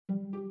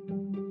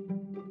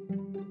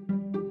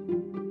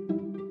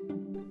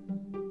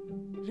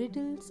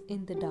Riddles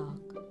in the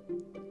Dark.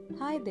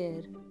 Hi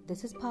there,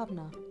 this is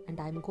Bhavna, and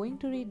I'm going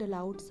to read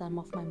aloud some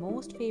of my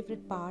most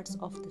favorite parts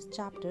of this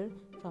chapter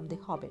from The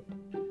Hobbit.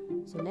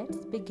 So let's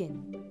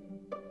begin.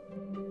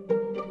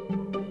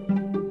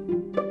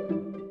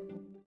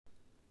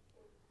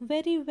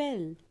 Very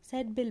well,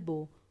 said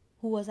Bilbo,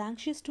 who was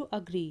anxious to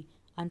agree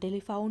until he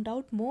found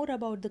out more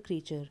about the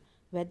creature,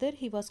 whether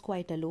he was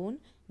quite alone,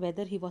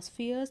 whether he was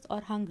fierce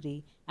or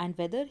hungry, and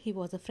whether he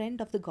was a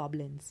friend of the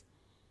goblins.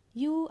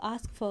 You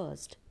ask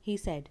first, he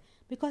said,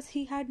 because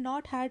he had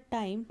not had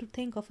time to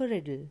think of a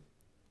riddle.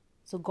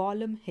 So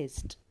Gollum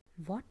hissed,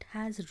 "What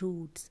has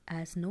roots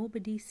as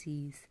nobody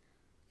sees,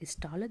 is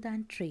taller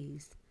than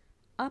trees.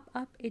 Up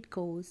it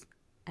goes,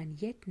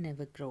 and yet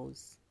never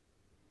grows."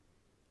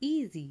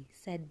 "Easy,"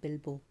 said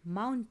Bilbo.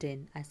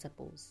 "Mountain, I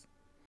suppose."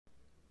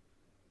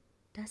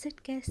 "Does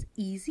it guess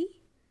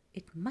easy?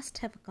 It must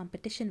have a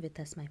competition with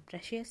us, my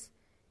precious.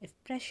 If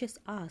Precious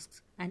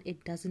asks and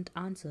it doesn't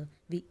answer,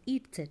 we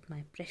eats it,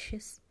 my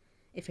precious.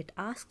 If it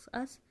asks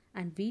us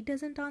and we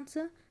doesn't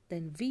answer,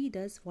 then we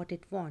does what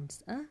it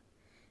wants, eh?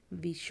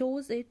 We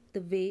shows it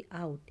the way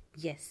out,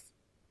 yes."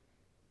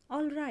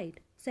 "All right,"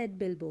 said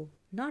Bilbo,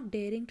 not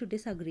daring to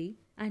disagree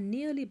and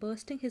nearly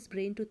bursting his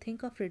brain to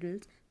think of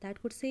riddles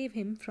that could save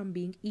him from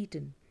being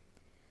eaten.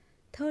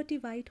 30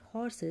 white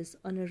horses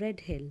on a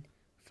red hill.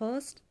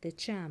 First they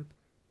champ,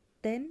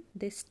 then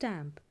they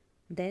stamp,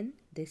 then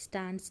they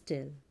stand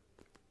still.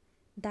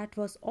 That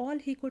was all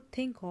he could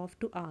think of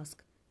to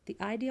ask. The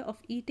idea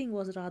of eating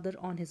was rather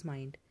on his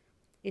mind.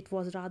 It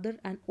was rather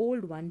an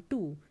old one,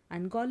 too,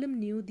 and Gollum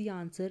knew the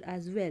answer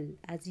as well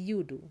as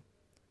you do.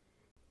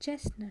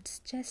 "Chestnuts,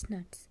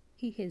 chestnuts,"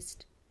 he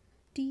hissed.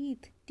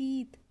 "Teeth,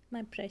 teeth,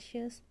 my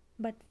precious,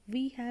 but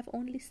we have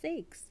only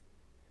 6.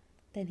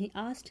 Then he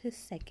asked his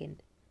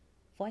second.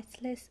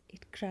 "Voiceless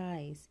it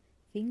cries,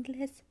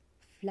 wingless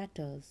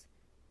flutters,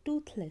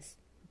 toothless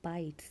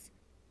bites,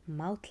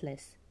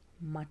 mouthless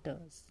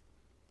mutters."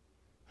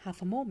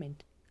 "Half a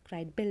moment,"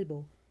 cried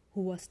Bilbo,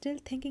 who was still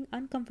thinking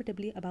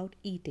uncomfortably about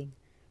eating.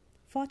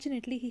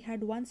 Fortunately, he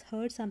had once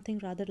heard something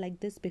rather like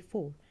this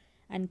before,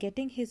 and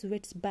getting his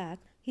wits back,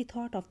 he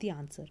thought of the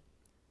answer.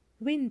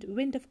 "Wind,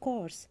 wind, of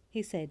course,"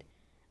 he said,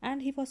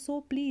 and he was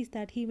so pleased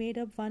that he made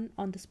up one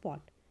on the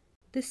spot.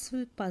 "This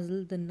will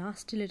puzzle the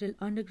nasty little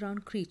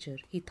underground creature,"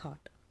 he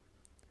thought.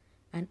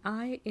 An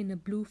eye in a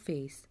blue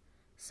face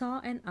saw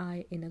an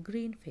eye in a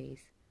green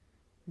face.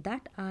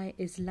 "That eye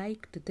is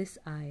like to this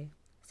eye,"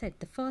 said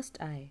the first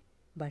eye,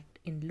 "but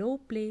in low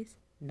place,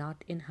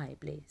 not in high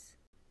place."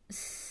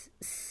 "Ss,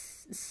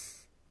 ss,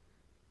 ss,"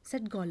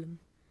 said Gollum.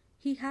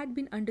 He had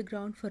been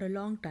underground for a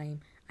long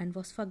time and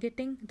was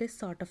forgetting this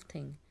sort of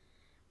thing.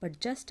 But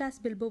just as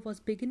Bilbo was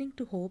beginning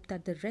to hope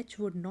that the wretch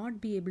would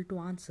not be able to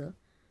answer,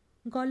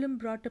 Gollum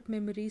brought up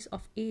memories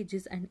of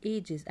ages and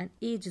ages and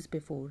ages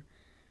before,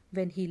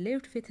 when he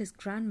lived with his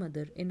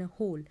grandmother in a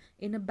hole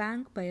in a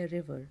bank by a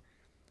river.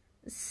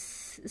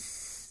 "Ss,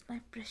 ss, my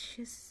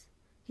precious,"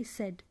 he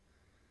said.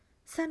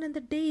 "Sun and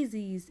the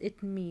daisies,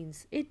 it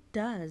means. It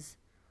does."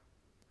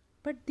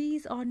 But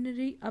these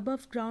ordinary,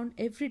 above-ground,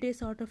 everyday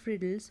sort of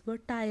riddles were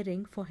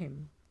tiring for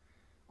him.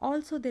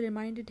 Also, they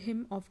reminded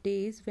him of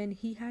days when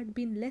he had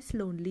been less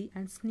lonely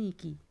and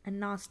sneaky and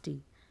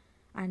nasty,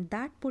 and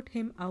that put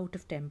him out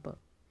of temper.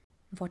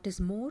 What is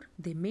more,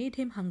 they made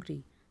him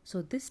hungry,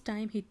 so this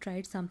time he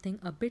tried something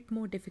a bit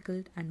more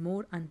difficult and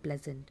more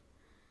unpleasant.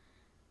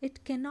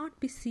 "It cannot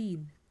be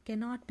seen,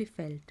 cannot be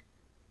felt,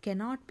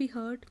 cannot be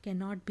heard,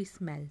 cannot be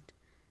smelt.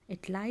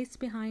 It lies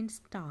behind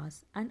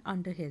stars and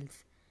under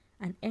hills,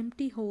 and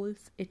empty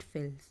holes it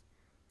fills.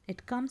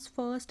 It comes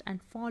first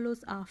and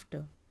follows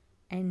after,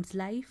 ends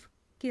life,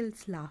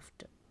 kills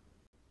laughter."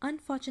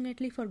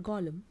 Unfortunately for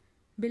Gollum,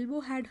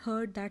 Bilbo had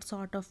heard that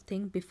sort of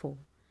thing before,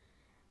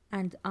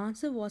 and the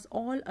answer was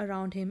all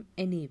around him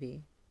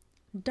anyway.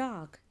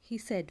 "Dark," he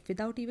said,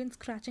 without even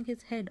scratching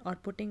his head or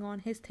putting on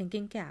his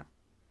thinking cap.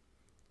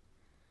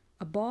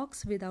 "A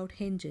box without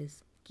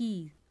hinges,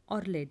 key,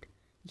 or lid,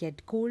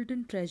 yet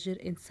golden treasure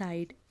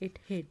inside it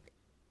hid."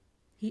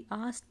 He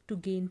asked to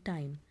gain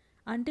time,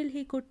 until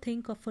he could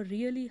think of a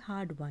really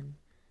hard one.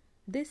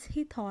 This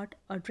he thought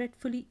a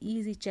dreadfully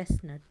easy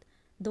chestnut,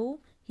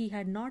 though he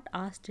had not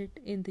asked it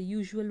in the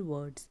usual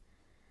words.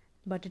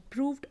 But it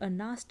proved a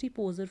nasty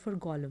poser for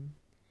Gollum.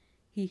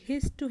 He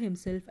hissed to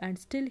himself, and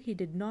still he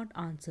did not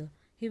answer.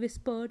 He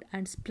whispered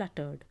and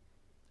spluttered.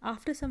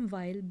 After some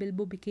while,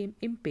 Bilbo became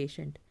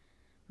impatient.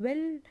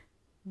 "Well,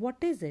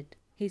 what is it?"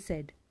 he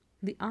said.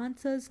 "The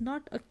answer's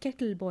not a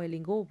kettle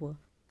boiling over,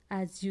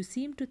 as you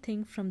seem to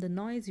think from the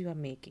noise you are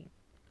making."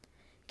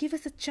 "Give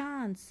us a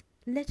chance!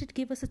 Let it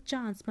give us a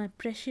chance, my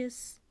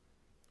precious."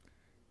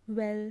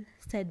 "Well,"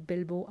 said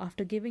Bilbo,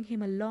 after giving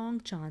him a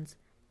long chance,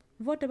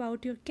 "what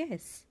about your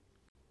guess?"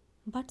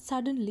 But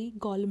suddenly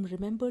Gollum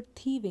remembered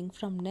thieving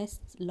from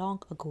nests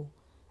long ago,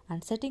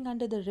 and sitting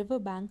under the river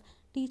bank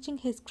teaching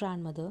his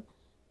grandmother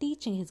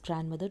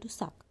to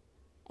suck.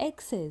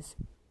 "X's,"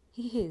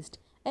 he hissed.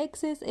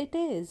 "X's it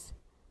is."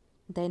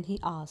 Then he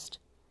asked,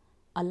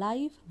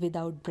 "Alive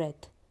without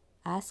breath,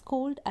 as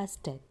cold as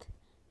death,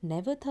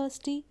 never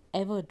thirsty,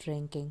 ever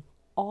drinking,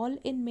 all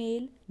in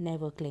mail,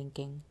 never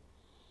clinking.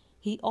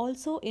 He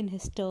also, in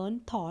his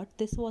turn, thought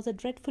this was a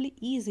dreadfully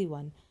easy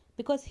one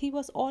because he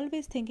was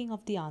always thinking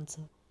of the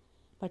answer.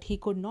 But he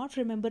could not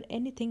remember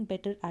anything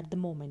better at the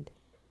moment.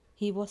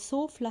 He was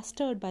so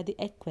flustered by the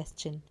egg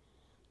question.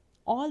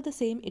 All the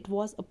same, it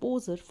was a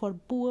poser for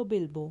poor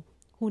Bilbo,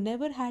 who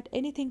never had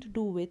anything to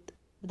do with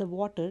the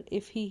water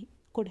if he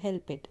could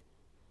help it.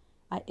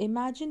 I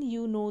imagine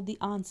you know the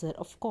answer,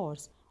 of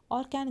course,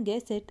 or can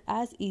guess it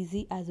as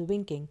easy as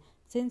winking,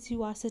 since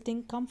you are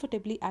sitting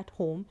comfortably at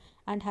home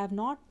and have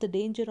not the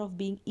danger of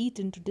being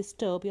eaten to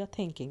disturb your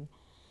thinking.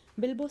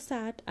 Bilbo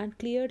sat and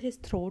cleared his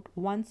throat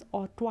once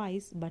or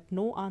twice, but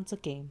no answer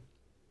came.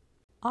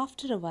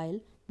 After a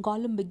while,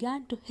 Gollum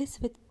began to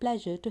hiss with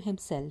pleasure to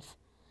himself.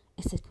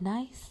 Is it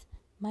nice,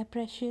 my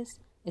precious?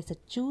 Is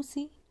it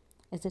juicy?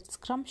 Is it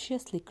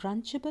scrumptiously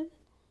crunchable?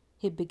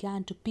 He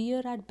began to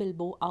peer at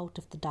Bilbo out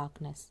of the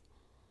darkness.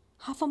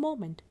 Half a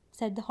moment,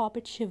 said the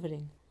hobbit,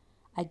 shivering.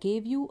 I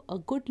gave you a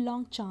good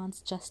long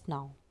chance just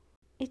now.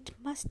 It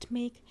must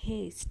make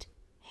haste,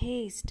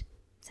 haste,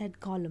 said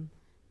Gollum,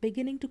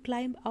 beginning to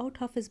climb out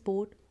of his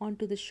boat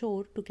onto the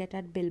shore to get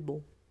at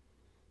Bilbo.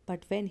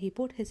 But when he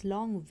put his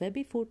long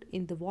webby foot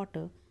in the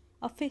water,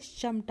 a fish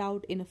jumped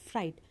out in a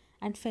fright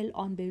and fell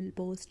on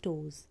Bilbo's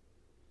toes.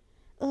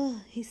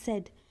 Ugh, he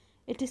said,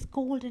 it is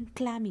cold and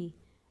clammy.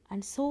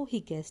 And so he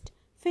guessed.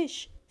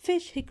 Fish,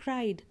 fish, he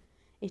cried.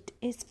 It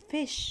is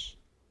fish.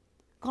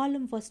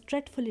 Gollum was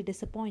dreadfully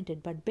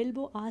disappointed, but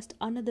Bilbo asked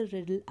another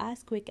riddle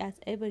as quick as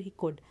ever he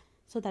could,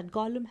 so that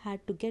Gollum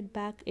had to get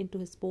back into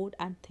his boat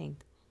and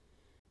think.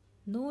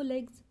 No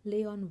legs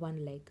lay on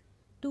one leg.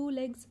 2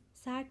 legs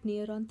sat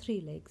near on 3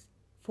 legs.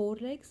 4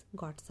 legs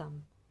got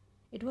some.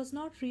 It was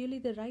not really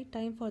the right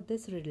time for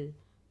this riddle,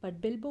 but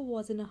Bilbo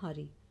was in a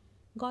hurry.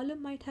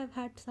 Gollum might have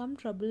had some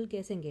trouble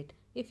guessing it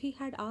if he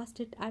had asked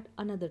it at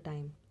another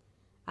time.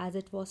 As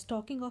it was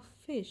talking of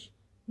fish,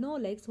 no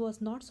legs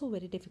was not so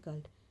very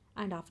difficult,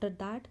 and after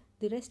that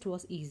the rest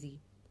was easy.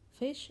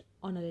 Fish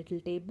on a little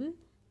table,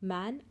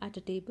 man at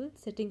a table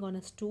sitting on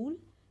a stool,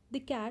 the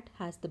cat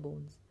has the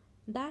bones.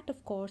 That,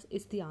 of course,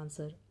 is the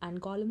answer,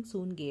 and Gollum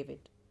soon gave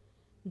it.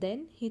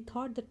 Then he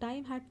thought the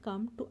time had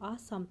come to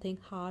ask something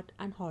hard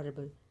and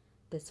horrible.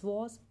 This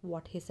was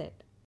what he said.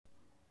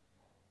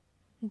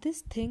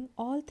 This thing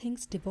all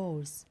things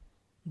devours.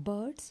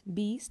 Birds,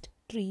 beasts,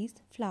 trees,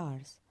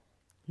 flowers.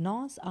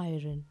 Gnaws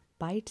iron,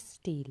 bites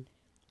steel,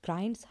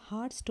 grinds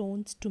hard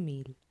stones to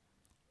meal.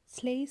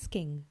 Slays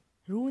king,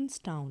 ruins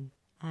town,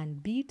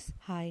 and beats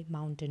high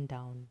mountain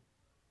down.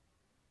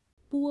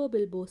 Poor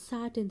Bilbo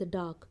sat in the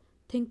dark,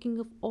 thinking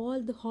of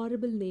all the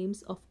horrible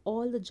names of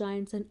all the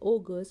giants and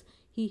ogres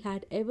he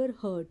had ever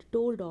heard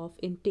told of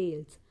in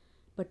tales,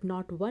 but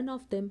not one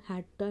of them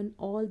had done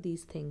all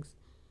these things.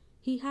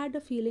 He had a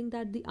feeling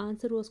that the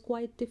answer was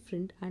quite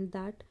different and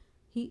that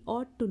he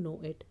ought to know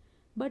it,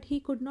 but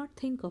he could not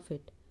think of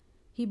it.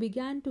 He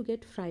began to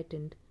get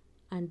frightened,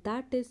 and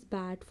that is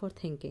bad for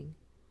thinking.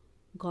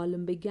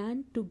 Gollum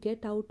began to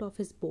get out of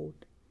his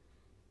boat.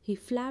 He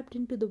flapped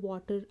into the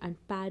water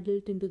and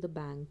paddled into the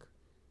bank.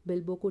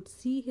 Bilbo could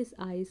see his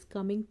eyes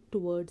coming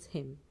towards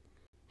him.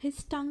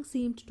 His tongue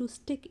seemed to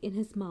stick in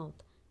his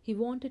mouth. He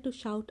wanted to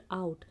shout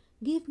out,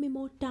 "Give me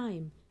more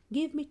time!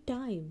 Give me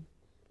time!"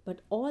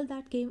 But all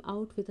that came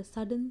out with a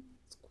sudden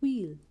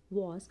squeal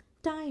was,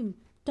 "Time!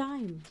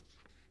 Time!"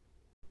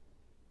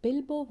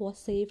 Bilbo was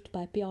saved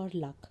by pure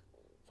luck,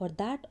 for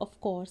that, of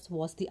course,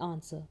 was the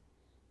answer.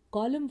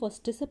 Gollum was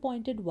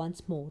disappointed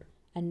once more,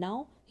 and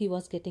now he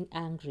was getting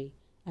angry,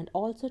 and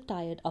also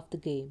tired of the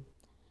game.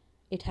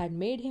 It had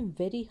made him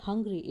very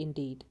hungry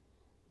indeed.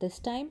 This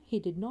time he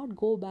did not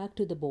go back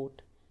to the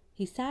boat.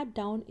 He sat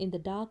down in the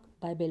dark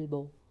by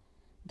Bilbo.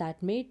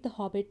 That made the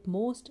hobbit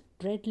most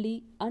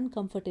dreadfully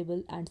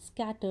uncomfortable and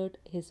scattered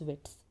his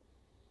wits.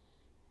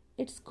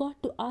 It's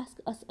got to ask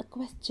us a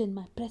question,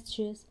 my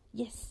precious.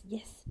 Yes,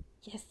 yes,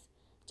 yes.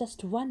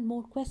 Just one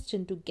more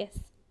question to guess.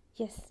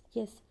 Yes,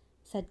 yes,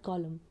 said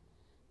Gollum.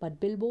 But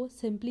Bilbo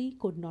simply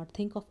could not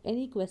think of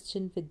any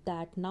question with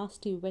that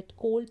nasty wet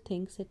cold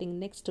thing sitting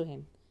next to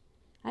him,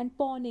 and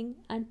pawing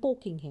and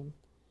poking him.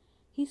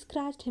 He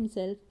scratched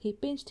himself, he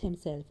pinched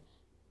himself.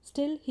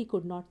 Still he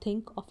could not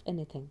think of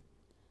anything.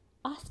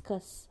 Ask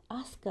us,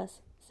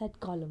 said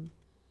Gollum.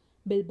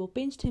 Bilbo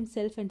pinched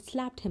himself and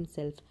slapped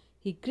himself.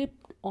 He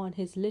gripped on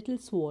his little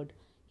sword.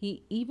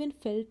 He even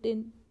felt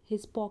in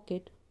his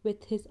pocket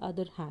with his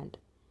other hand.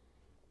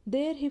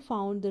 There he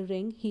found the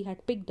ring he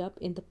had picked up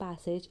in the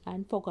passage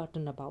and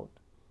forgotten about.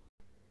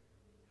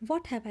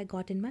 What have I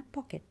got in my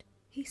pocket?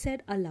 He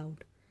said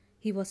aloud.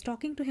 He was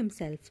talking to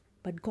himself,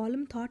 but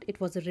Gollum thought it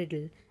was a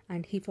riddle,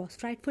 and he was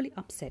frightfully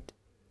upset.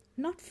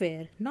 Not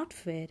fair,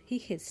 he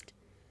hissed.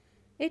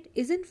 It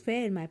isn't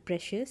fair, my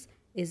precious,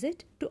 is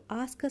it, to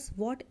ask us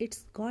what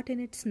it's got in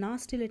its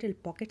nasty little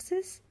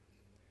pockets?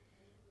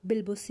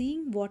 Bilbo,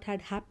 seeing what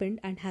had happened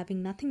and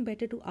having nothing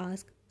better to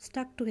ask,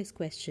 stuck to his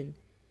question.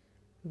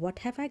 What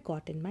have I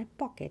got in my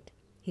pocket?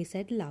 He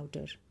said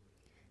louder.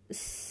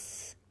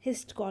 Sss,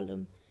 hissed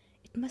Gollum.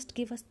 must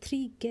give us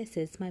 3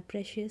 guesses, my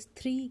precious,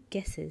 3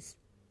 guesses.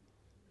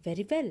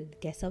 Very well,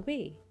 guess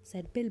away,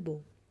 said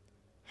Bilbo.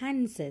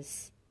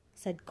 Hanses,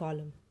 said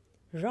Gollum.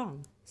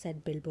 Wrong,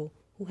 said Bilbo,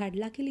 who had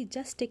luckily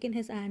just taken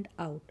his hand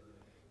out.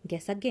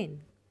 Guess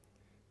again.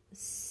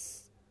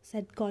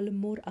 Said Gollum,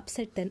 more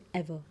upset than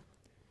ever.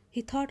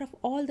 He thought of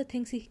all the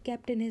things he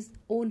kept in his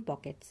own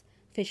pockets: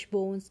 fish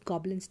bones,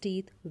 goblin's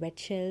teeth, wet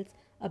shells,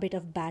 a bit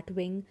of bat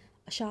wing,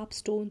 a sharp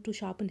stone to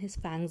sharpen his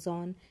fangs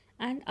on,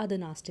 and other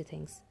nasty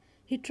things.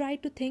 He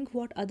tried to think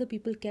what other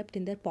people kept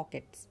in their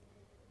pockets.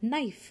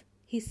 Knife,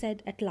 he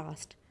said at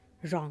last.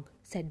 Wrong,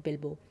 said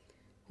Bilbo,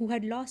 who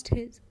had lost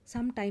his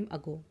some time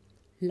ago.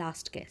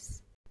 Last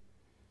guess.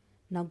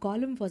 Now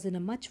Gollum was in a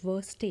much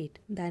worse state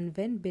than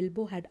when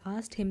Bilbo had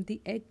asked him the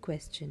egg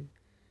question.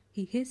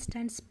 He hissed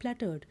and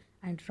spluttered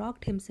and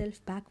rocked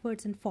himself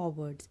backwards and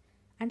forwards,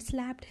 and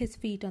slapped his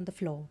feet on the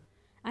floor,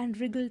 and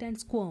wriggled and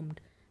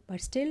squirmed, but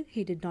still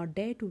he did not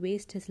dare to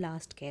waste his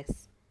last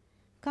guess.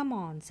 Come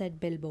on, said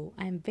Bilbo,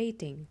 I am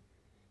waiting.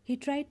 He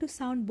tried to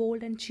sound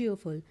bold and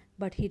cheerful,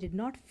 but he did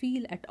not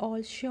feel at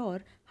all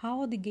sure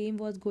how the game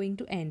was going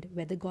to end,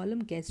 whether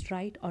Gollum guessed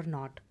right or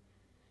not.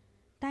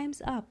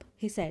 Time's up,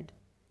 he said.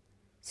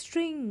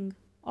 String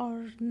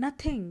or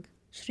nothing,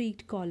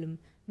 shrieked Gollum,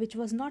 which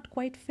was not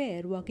quite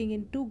fair, working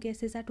in 2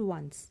 guesses at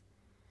once.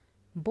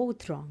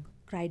 Both wrong,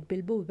 cried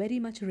Bilbo, very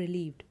much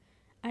relieved,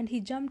 and he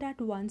jumped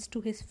at once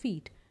to his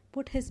feet,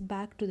 put his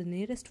back to the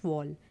nearest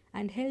wall,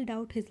 and held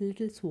out his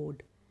little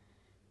sword.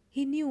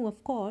 He knew,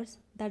 of course,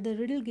 that the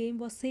riddle game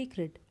was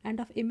sacred and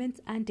of immense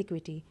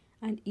antiquity,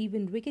 and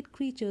even wicked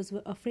creatures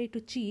were afraid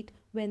to cheat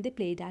when they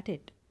played at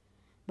it.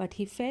 But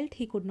he felt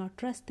he could not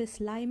trust this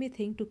slimy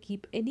thing to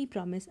keep any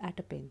promise at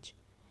a pinch.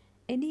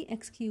 Any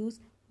excuse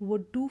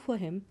would do for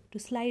him to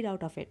slide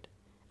out of it.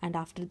 And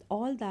after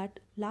all, that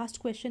last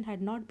question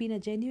had not been a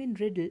genuine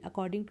riddle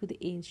according to the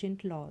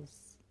ancient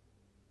laws.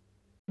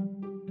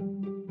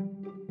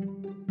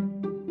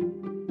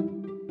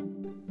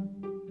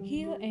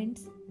 Here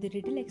ends the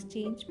riddle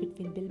exchange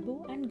between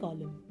Bilbo and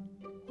Gollum.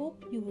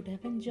 Hope you would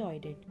have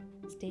enjoyed it.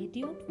 Stay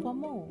tuned for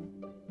more.